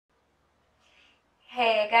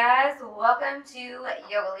Hey guys, welcome to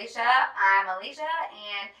Yoga Alicia. I'm Alicia,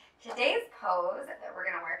 and today's pose that we're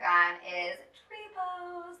going to work on is tree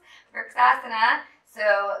pose, Vrksasana.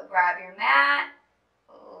 So grab your mat,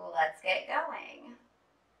 let's get going.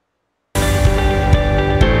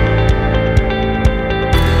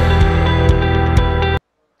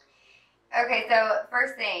 Okay, so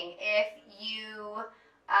first thing, if you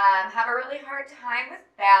have a really hard time with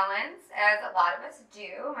balance, as a lot of us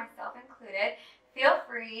do, myself included, feel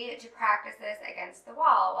free to practice this against the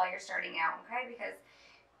wall while you're starting out, okay? Because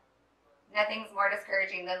nothing's more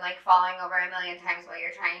discouraging than like falling over a million times while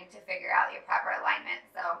you're trying to figure out your proper alignment.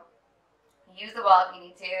 So use the wall if you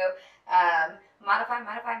need to. Modify.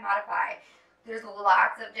 There's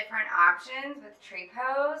lots of different options with tree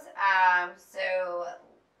pose. So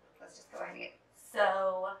let's just go ahead and get,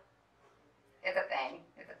 so it's a thing.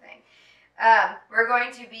 We're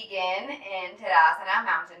going to begin in Tadasana,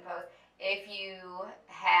 mountain pose. If you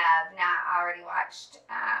have not already watched,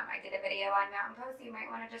 I did a video on mountain pose, so you might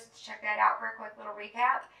want to just check that out for a quick little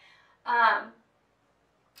recap.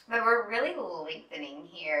 But we're really lengthening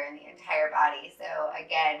here in the entire body. So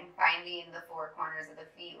again, finding the four corners of the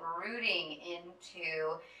feet, rooting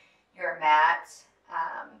into your mat,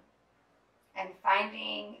 and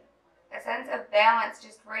finding a sense of balance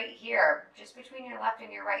just right here, just between your left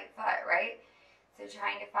and your right foot, right? So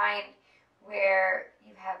trying to find where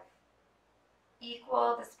you have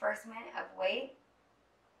equal disbursement of weight,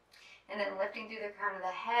 and then lifting through the crown of the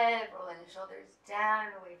head, rolling the shoulders down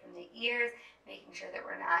and away from the ears, making sure that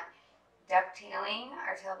we're not ducktailing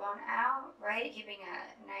our tailbone out, right? Keeping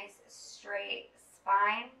a nice straight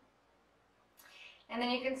spine. And then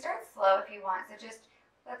you can start slow if you want. So just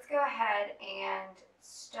let's go ahead and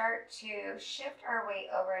start to shift our weight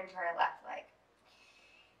over into our left leg.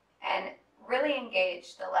 And really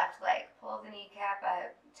engage the left leg. Pull the kneecap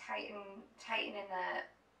up, tighten in the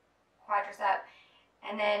quadricep,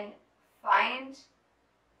 and then find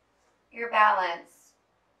your balance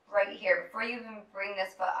right here before you even bring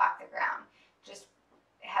this foot off the ground. Just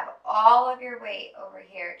have all of your weight over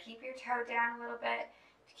here. Keep your toe down a little bit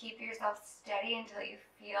to keep yourself steady until you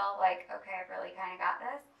feel like, okay, I've really kind of got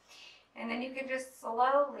this. And then you can just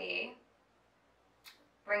slowly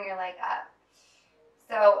bring your leg up.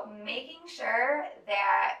 So making sure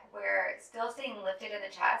that we're still staying lifted in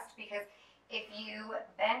the chest, because if you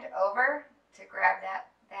bend over to grab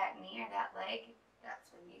that knee or that leg,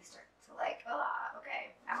 that's when you start to like, oh,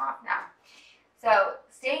 okay, I'm off now. So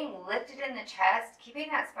staying lifted in the chest,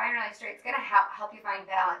 keeping that spine really straight, it's going to help you find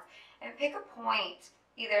balance. And pick a point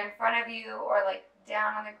either in front of you or like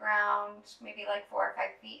down on the ground, maybe like 4 or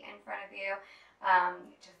 5 feet in front of you,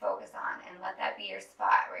 to focus on, and let that be your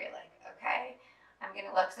spot where you're like, okay, I'm going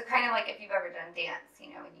to look. So kind of like if you've ever done dance,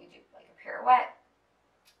 you know, when you do like a pirouette,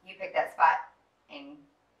 you pick that spot and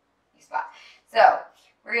you spot. So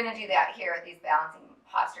we're going to do that here with these balancing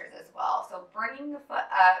postures as well. So bringing the foot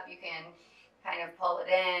up, you can kind of pull it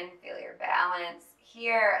in, feel your balance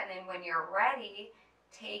here, and then when you're ready,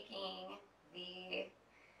 taking the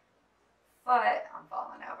foot, I'm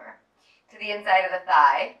falling over, to the inside of the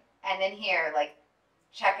thigh, and then here, like,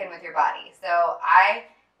 check in with your body. So I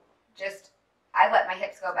let my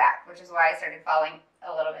hips go back, which is why I started falling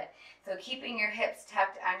a little bit. So keeping your hips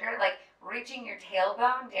tucked under, like reaching your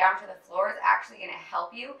tailbone down to the floor, is actually going to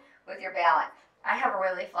help you with your balance. I have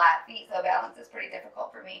really flat feet, so balance is pretty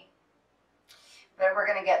difficult for me. But we're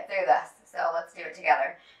going to get through this, so let's do it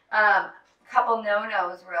together. Couple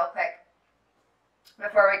no-nos real quick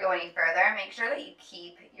before we go any further. Make sure that you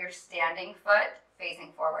keep your standing foot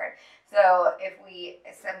facing forward. So if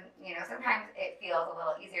sometimes it feels a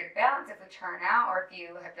little easier to balance if we turn out, or if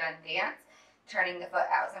you have done dance, turning the foot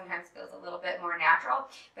out sometimes feels a little bit more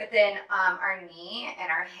natural. But then our knee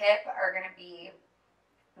and our hip are going to be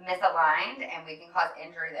misaligned, and we can cause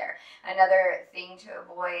injury there. Another thing to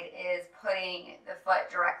avoid is putting the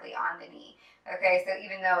foot directly on the knee. Okay, so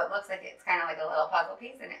even though it looks like it's kind of like a little puzzle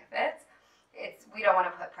piece and it fits, we don't want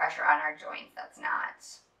to put pressure on our joints. That's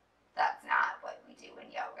not what we do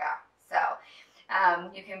in yoga. So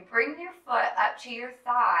you can bring your foot up to your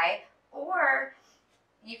thigh, or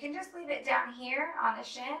you can just leave it down here on the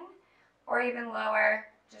shin, or even lower,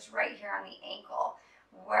 just right here on the ankle.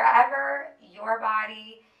 Wherever your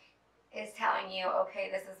body is telling you, okay,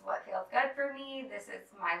 this is what feels good for me, this is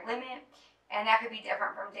my limit, and that could be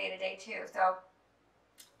different from day to day too. So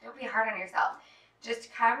don't be hard on yourself.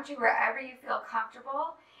 Just come to wherever you feel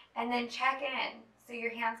comfortable, and then check in. So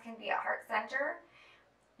your hands can be at heart center.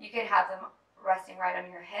 You can have them resting right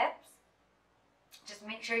on your hips. Just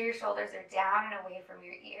make sure your shoulders are down and away from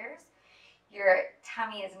your ears. Your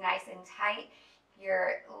tummy is nice and tight.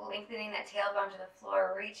 You're lengthening that tailbone to the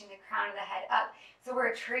floor, reaching the crown of the head up. So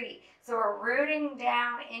we're a tree. So we're rooting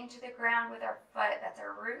down into the ground with our foot. That's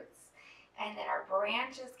our roots. And then our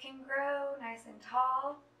branches can grow nice and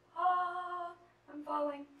tall. Oh, I'm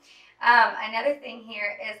falling. Another thing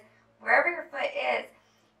here is wherever your foot is,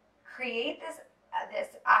 create this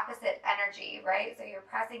opposite energy, right? So you're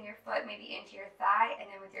pressing your foot maybe into your thigh, and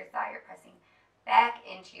then with your thigh you're pressing back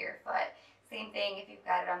into your foot. Same thing if you've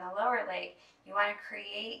got it on the lower leg. You want to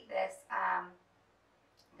create this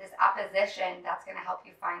this opposition that's going to help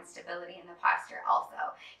you find stability in the posture also.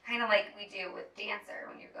 Kind of like we do with dancer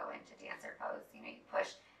when you go into dancer pose. You know, you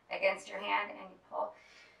push against your hand and you pull.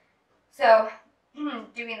 So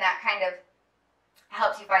doing that kind of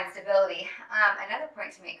helps you find stability. Another point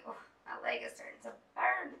to make, my leg is starting to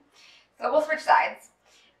burn. So we'll switch sides.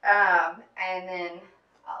 And then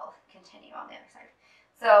I'll continue on the other side.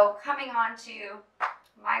 So coming on to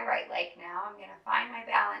my right leg now, I'm going to find my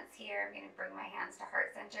balance here. I'm going to bring my hands to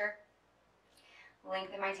heart center.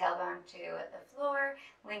 Lengthen my tailbone to the floor.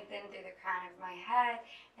 Lengthen through the crown of my head.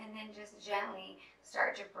 And then just gently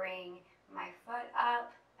start to bring my foot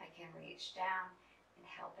up. I can reach down and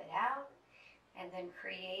help it out. And then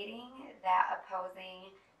creating that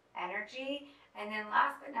opposing energy. And then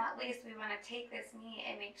last but not least, we want to take this knee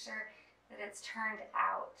and make sure that it's turned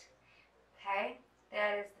out. Okay?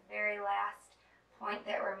 That is the very last point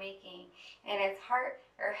that we're making. And it's heart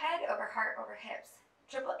or head over heart over hips.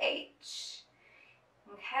 Triple H.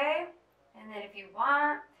 Okay? And then if you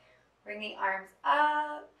want, bring the arms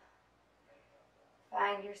up.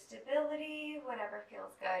 Find your stability, whatever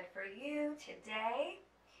feels good for you today.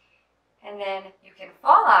 And then you can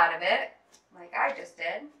fall out of it, like I just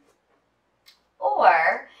did.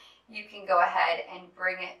 Or you can go ahead and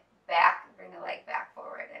bring it back, bring the leg back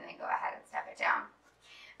forward, and then go ahead and step it down.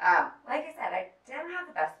 Like I said, I don't have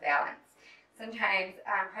the best balance. Sometimes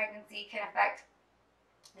pregnancy can affect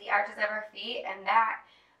the arches of our feet, and that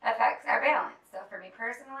affects our balance. So for me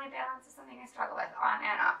personally, balance is something I struggle with on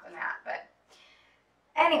and off the mat. But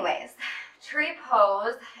anyways, tree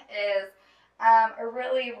pose is a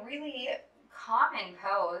really, really common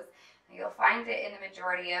pose. You'll find it in the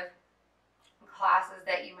majority of classes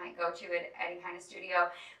that you might go to at any kind of studio.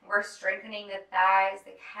 We're strengthening the thighs,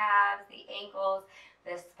 the calves, the ankles,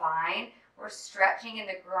 the spine. We're stretching in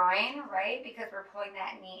the groin, right? Because we're pulling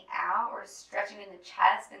that knee out. We're stretching in the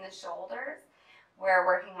chest and the shoulders. We're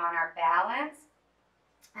working on our balance.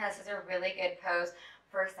 And this is a really good pose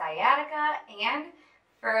for sciatica and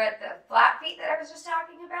for the flat feet that I was just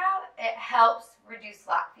talking about. It helps reduce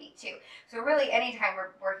flat feet too. So really anytime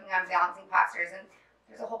we're working on balancing postures, and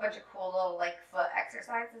there's a whole bunch of cool little like foot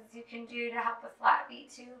exercises you can do to help with flat feet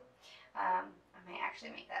too. I might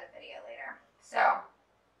actually make that a video later. So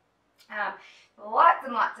lots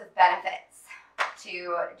and lots of benefits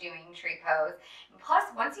to doing tree pose. And plus,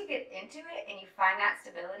 once you get into it and you find that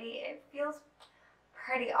stability, it feels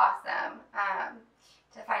pretty awesome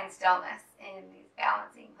to find stillness in these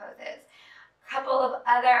balancing poses. A couple of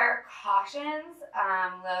other cautions: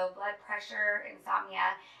 low blood pressure,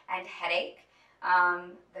 insomnia, and headache.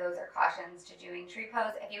 Those are cautions to doing tree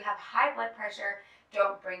pose. If you have high blood pressure,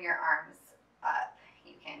 don't bring your arms up.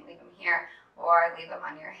 You can leave them here or leave them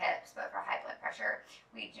on your hips, but for high blood pressure,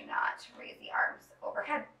 we do not raise the arms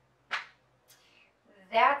overhead.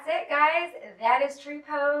 That's it, guys. That is tree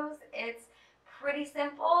pose. It's pretty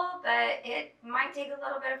simple, but it might take a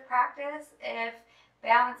little bit of practice if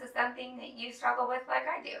balance is something that you struggle with like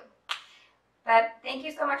I do. But thank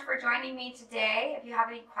you so much for joining me today. If you have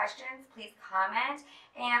any questions, please comment,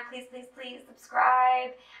 and please, please, please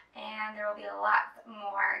subscribe, and there will be a lot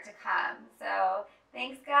more to come. So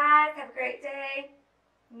thanks, guys. Have a great day.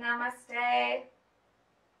 Namaste.